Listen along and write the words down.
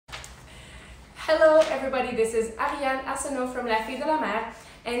Hello everybody, this is Ariane Arsenault from La Fizz,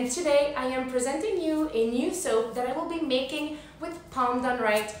 and today I am presenting you a new soap that I will be making with palm done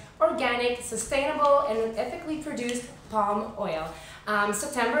right, organic, sustainable, and ethically produced palm oil.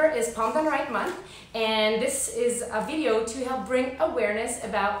 September is Palm Done Right month, and this is a video to help bring awareness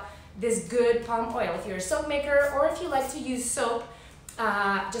about this good palm oil. If you're a soap maker or if you like to use soap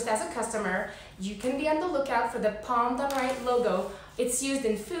just as a customer, you can be on the lookout for the Palm Done Right logo. It's used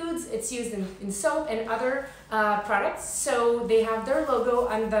in foods, it's used in soap and other products, so they have their logo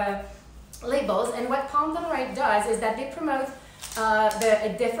on the labels. And what Palm Done Right does is that they promote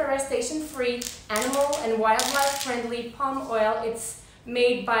the deforestation-free, animal and wildlife-friendly palm oil. It's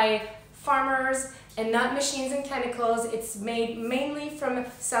made by farmers and not machines and chemicals. It's made mainly from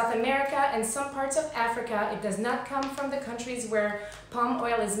South America and some parts of Africa. It does not come from the countries where palm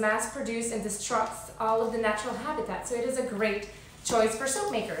oil is mass-produced and destructs all of the natural habitat. So it is a great choice for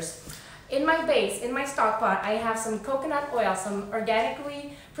soap makers. In my base, in my stock pot, I have some coconut oil, some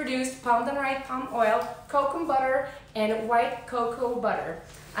organically produced Palm Done Right palm oil, cocoa butter, and white cocoa butter.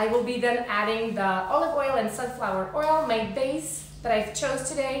 I will be then adding the olive oil and sunflower oil. My base that I've chose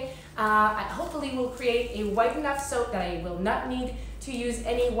today hopefully will create a white enough soap that I will not need to use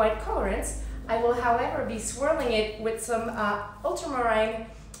any white colorants. I will, however, be swirling it with some ultramarine,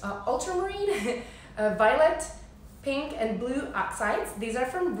 violet, pink, and blue oxides. These are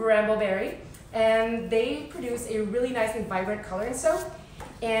from Brambleberry, and they produce a really nice and vibrant color in soap.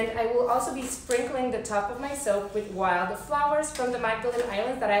 And I will also be sprinkling the top of my soap with wild flowers from the Magdalen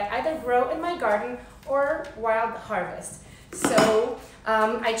Islands that I either grow in my garden or wild harvest. So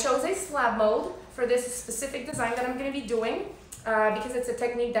I chose a slab mold for this specific design that I'm going to be doing because it's a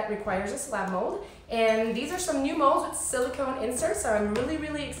technique that requires a slab mold. And these are some new molds with silicone inserts, so I'm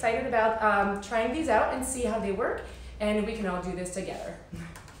really excited about trying these out and see how they work, and we can all do this together.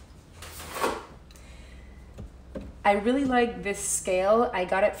 I really like this scale. I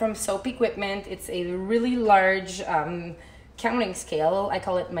got it from Soap Equipment. It's a really large counting scale. I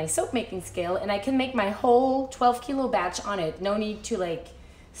call it my soap making scale, and I can make my whole 12-kilo batch on it. No need to like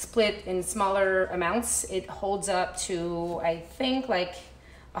split in smaller amounts. It holds up to, I think, like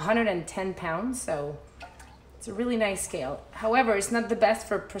 110 pounds, so it's a really nice scale. However, it's not the best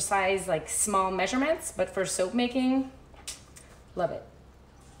for precise, like small measurements, but for soap making, love it.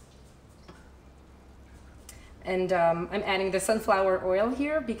 And I'm adding the sunflower oil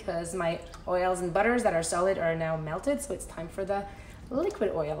here because my oils and butters that are solid are now melted, so it's time for the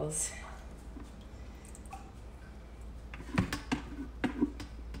liquid oils.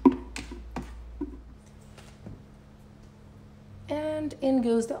 And in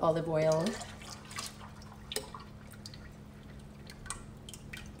goes the olive oil.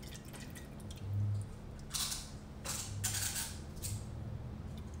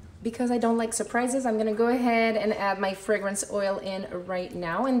 Because I don't like surprises, I'm gonna go ahead and add my fragrance oil in right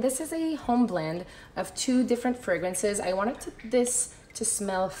now. And this is a home blend of 2 different fragrances. I wanted this to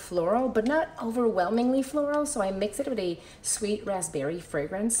smell floral, but not overwhelmingly floral, so I mix it with a sweet raspberry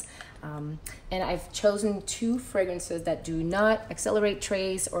fragrance. And I've chosen 2 fragrances that do not accelerate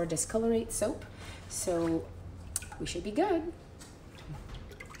trace or discolorate soap, so we should be good.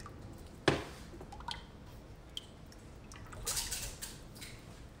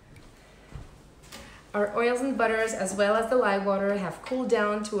 Our oils and butters, as well as the lye water, have cooled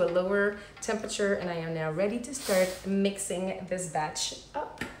down to a lower temperature, and I am now ready to start mixing this batch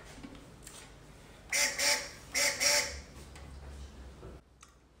up.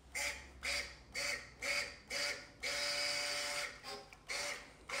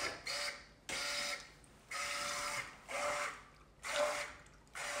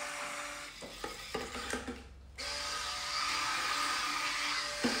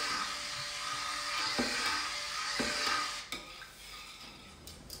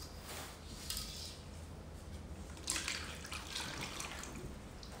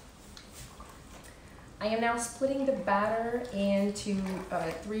 I am now splitting the batter into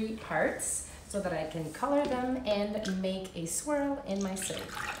 3 parts so that I can color them and make a swirl in my soap.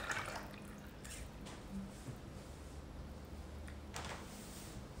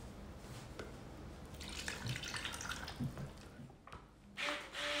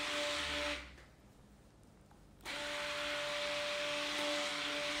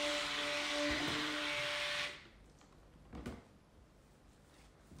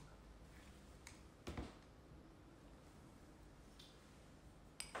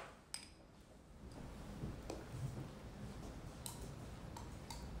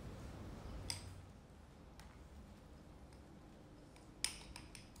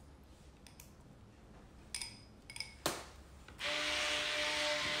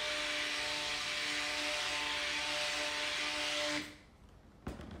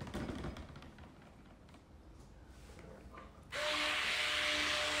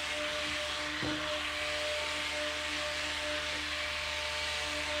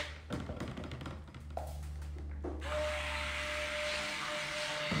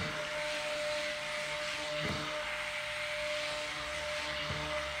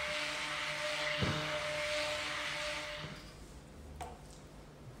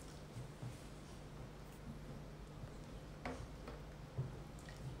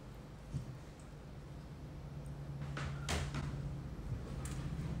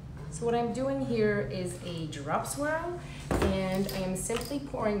 So what I'm doing here is a drop swirl, and I am simply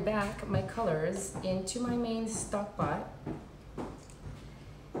pouring back my colors into my main stock pot,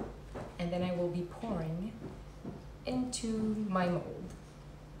 and then I will be pouring into my mold.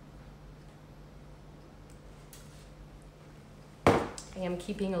 I am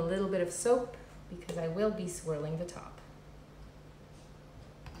keeping a little bit of soap because I will be swirling the top.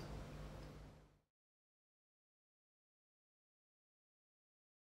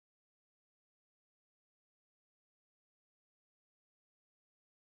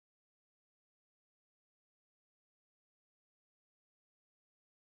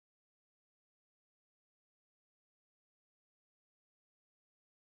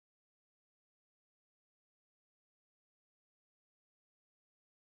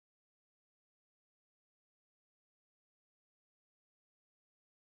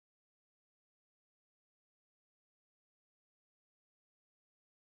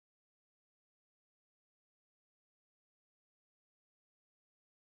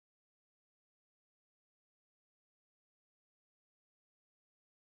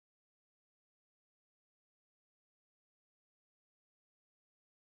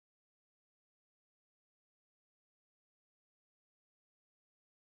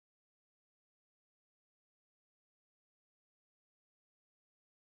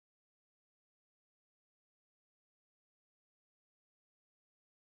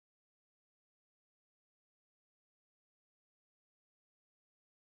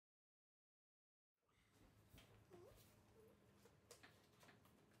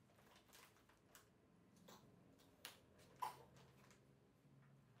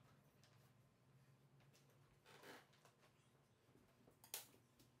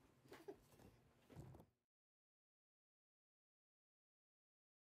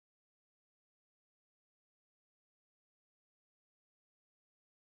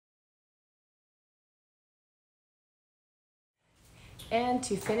 And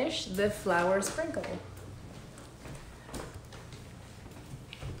to finish, the flower sprinkle.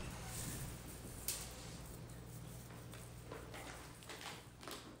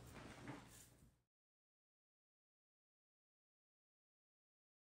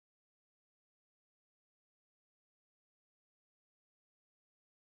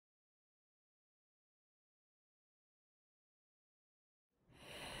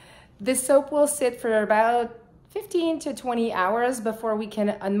 This soap will sit for about 15 to 20 hours before we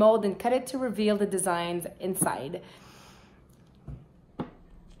can unmold and cut it to reveal the designs inside.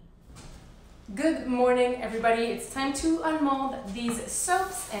 Good morning, everybody. It's time to unmold these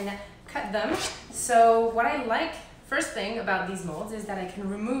soaps and cut them. So what I like, first thing about these molds is that I can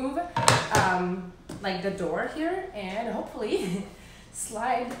remove like the door here and hopefully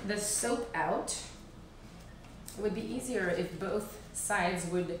slide the soap out. It would be easier if both sides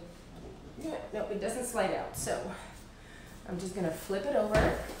would. No, it doesn't slide out, so I'm just gonna flip it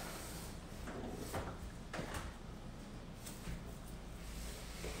over.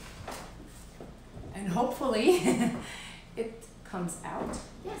 And hopefully it comes out.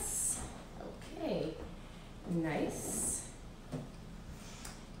 Yes, okay, nice.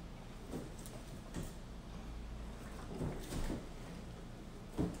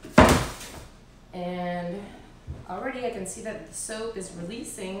 And already I can see that the soap is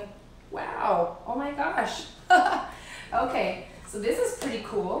releasing. Wow, oh my gosh. Okay, so this is pretty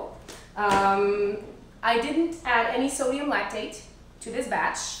cool. I didn't add any sodium lactate to this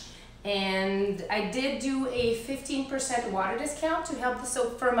batch, and I did do a 15% water discount to help the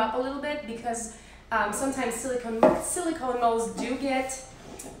soap firm up a little bit because sometimes silicone molds do get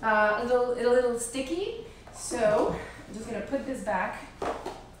a little sticky. So I'm just gonna put this back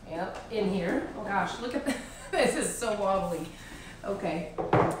in here. Oh gosh, look at this. This is so wobbly. Okay,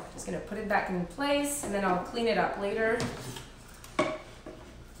 just gonna put it back in place and then I'll clean it up later.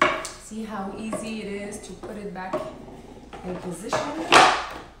 See how easy it is to put it back in position.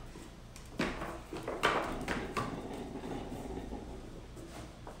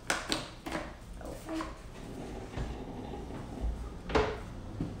 Okay.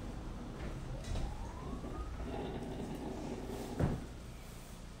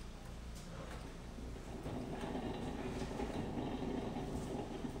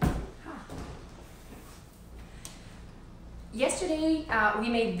 Yesterday, we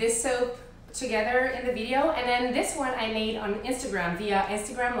made this soap together in the video, and then this one I made on Instagram via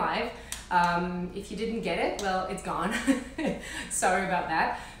Instagram Live. If you didn't get it, well, it's gone. Sorry about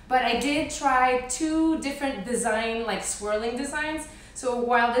that. But I did try two different design, like swirling designs. So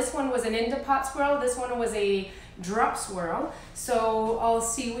while this one was an in-the-pot swirl, this one was a drop swirl. So I'll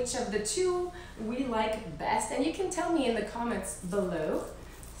see which of the two we like best, and you can tell me in the comments below.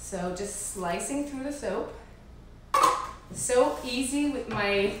 So just slicing through the soap. So easy with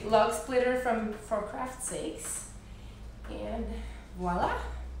my log splitter from For Craft's Sakes. And voila.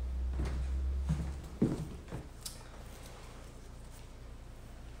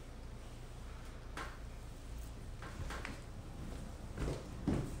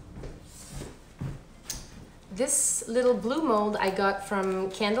 This little blue mold I got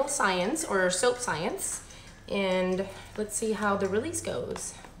from Candle Science or Soap Science, and let's see how the release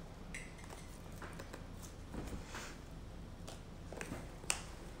goes.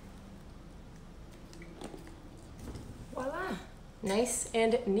 Voila, nice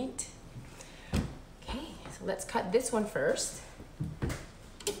and neat. Okay, so let's cut this one first.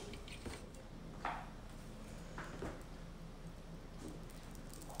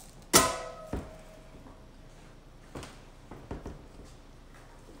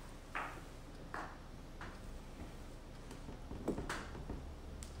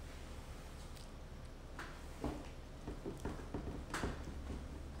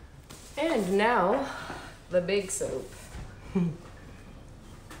 And now, the big soap.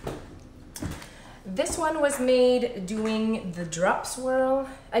 This one was made doing the drop swirl.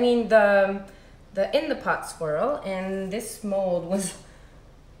 I mean the in the pot swirl, and this mold was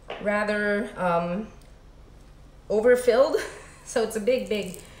rather overfilled, so it's a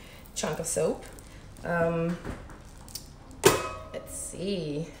big chunk of soap. Let's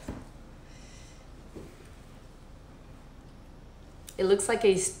see. It looks like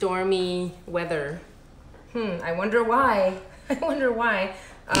a stormy weather. I wonder why. I wonder why.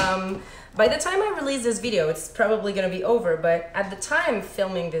 By the time I release this video, it's probably gonna be over, but at the time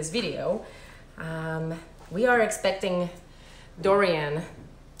filming this video, we are expecting Dorian.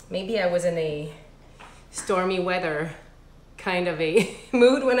 Maybe I was in a stormy weather kind of a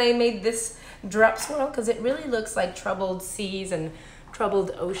mood when I made this drop swirl, because it really looks like troubled seas and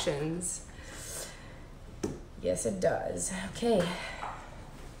troubled oceans. Yes, it does. Okay.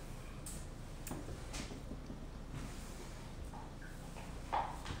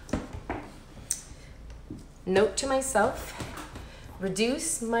 Note to myself,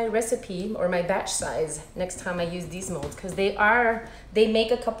 reduce my recipe or my batch size next time I use these molds, because they make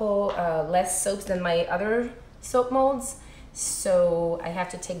a couple less soaps than my other soap molds, so I have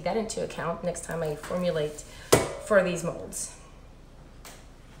to take that into account next time I formulate for these molds.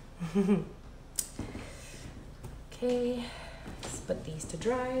 Okay, let's put these to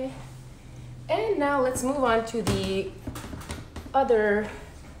dry. And now let's move on to the other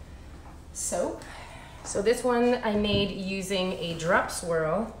soap. So this one I made using a drop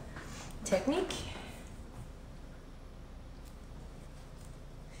swirl technique.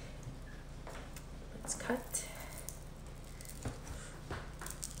 Let's cut.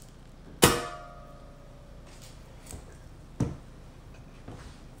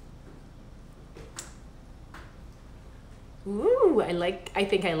 Ooh, I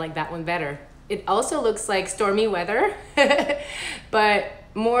think I like that one better. It also looks like stormy weather, but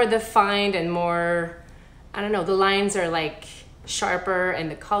more defined and more, I don't know, the lines are like sharper and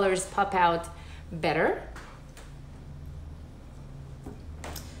the colors pop out better.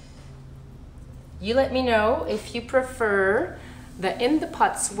 You let me know if you prefer the in the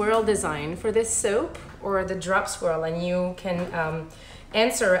pot swirl design for this soap or the drop swirl, and you can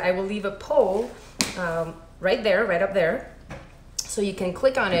answer. I will leave a poll right there, right up there. So you can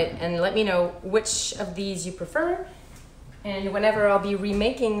click on it and let me know which of these you prefer. And whenever I'll be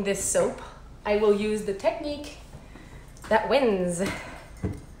remaking this soap, I will use the technique that wins.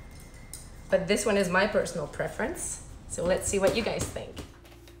 But this one is my personal preference. So let's see what you guys think.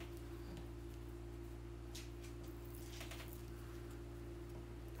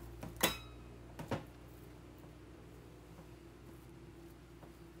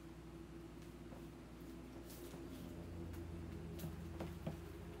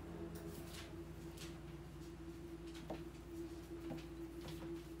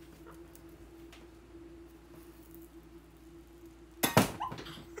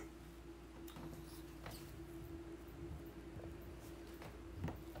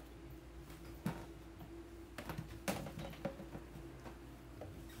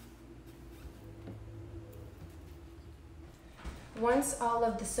 Once all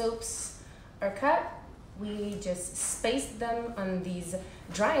of the soaps are cut, we just space them on these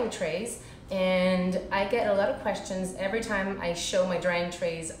drying trays, and I get a lot of questions every time I show my drying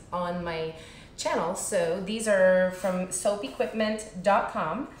trays on my channel. So these are from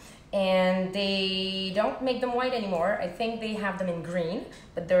soapequipment.com, and they don't make them white anymore. I think they have them in green,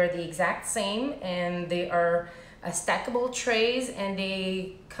 but they're the exact same, and they are stackable trays, and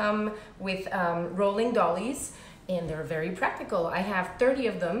they come with rolling dollies. and they're very practical. I have 30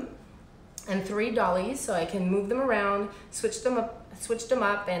 of them and 3 dollies, so I can move them around, switch them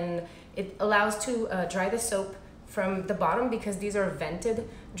up, and it allows to dry the soap from the bottom because these are vented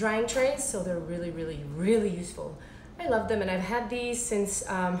drying trays, so they're really useful. I love them, and I've had these since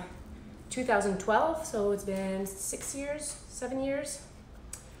 2012, so it's been 7 years.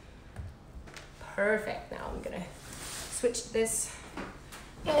 Perfect. Now I'm gonna switch this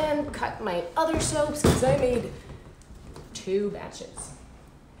and cut my other soaps because I made 2 batches.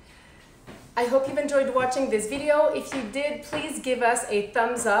 I hope you've enjoyed watching this video. If you did, please give us a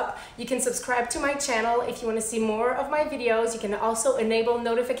thumbs up. You can subscribe to my channel if you want to see more of my videos. You can also enable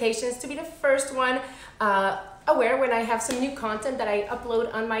notifications to be the first one aware when I have some new content that I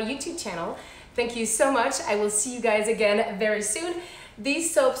upload on my YouTube channel. Thank you so much. I will see you guys again very soon.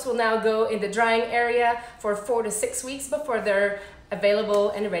 These soaps will now go in the drying area for 4 to 6 weeks before they're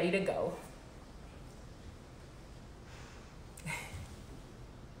available and ready to go.